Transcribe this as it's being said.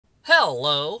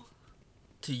Hello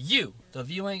to you, the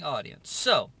viewing audience.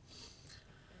 So,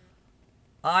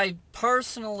 I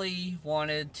personally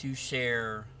wanted to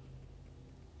share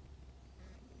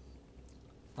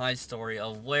my story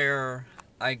of where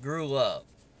I grew up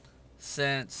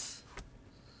since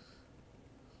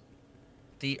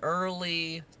the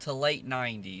early to late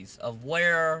 90s, of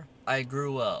where I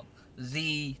grew up.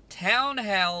 The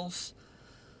townhouse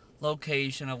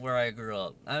location of where I grew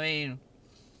up. I mean,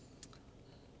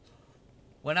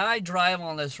 when I drive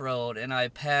on this road and I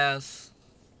pass,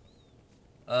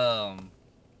 the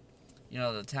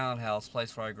townhouse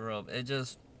place where I grew up, it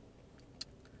just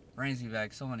brings me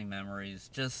back so many memories.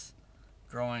 Just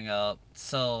growing up.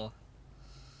 So,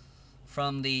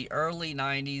 from the early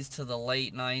 90s to the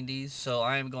late 90s, so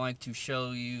I am going to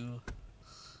show you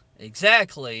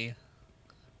exactly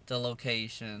the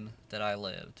location that I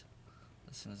lived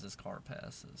as soon as this car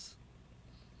passes.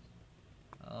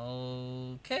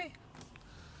 Okay.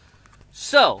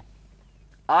 So,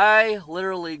 I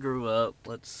literally grew up,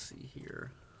 let's see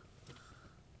here.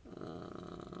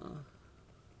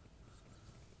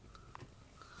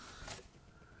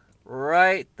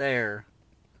 Right there.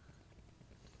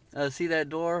 See that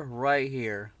door? Right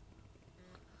here.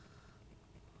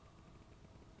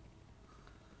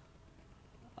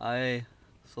 So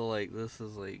like this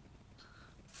is like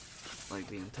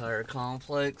the entire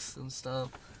complex and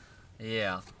stuff.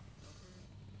 Yeah.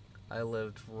 I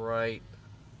lived right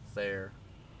there.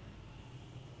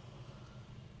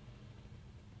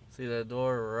 See that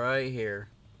door right here.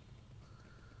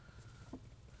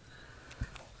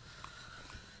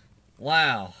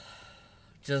 Wow.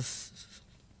 Just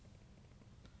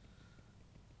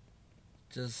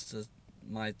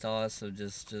my thoughts of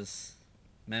just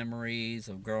memories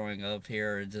of growing up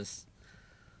here. It's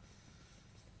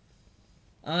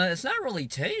not really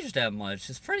changed that much.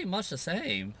 It's pretty much the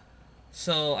same.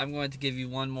 So I'm going to give you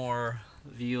one more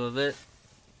view of it.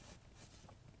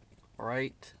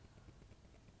 Right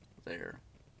there.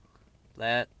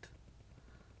 That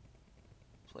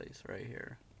place right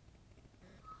here.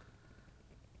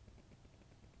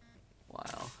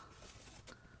 Wow.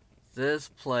 This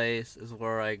place is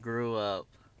where I grew up.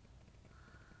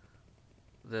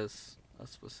 A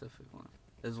specific one,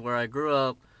 is where I grew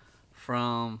up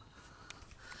from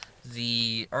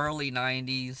the early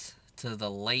 90s to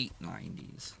the late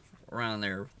 90s. Around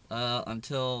there.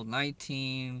 Until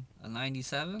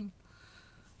 1997.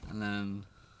 And then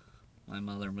my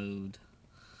mother moved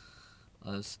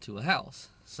us to a house.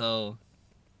 So,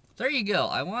 there you go.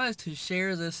 I wanted to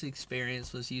share this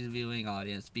experience with you, the viewing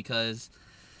audience, because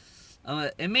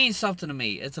it means something to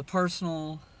me. It's a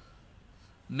personal,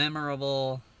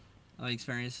 memorable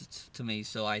experience to me,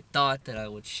 so I thought that I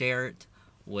would share it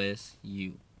with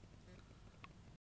you.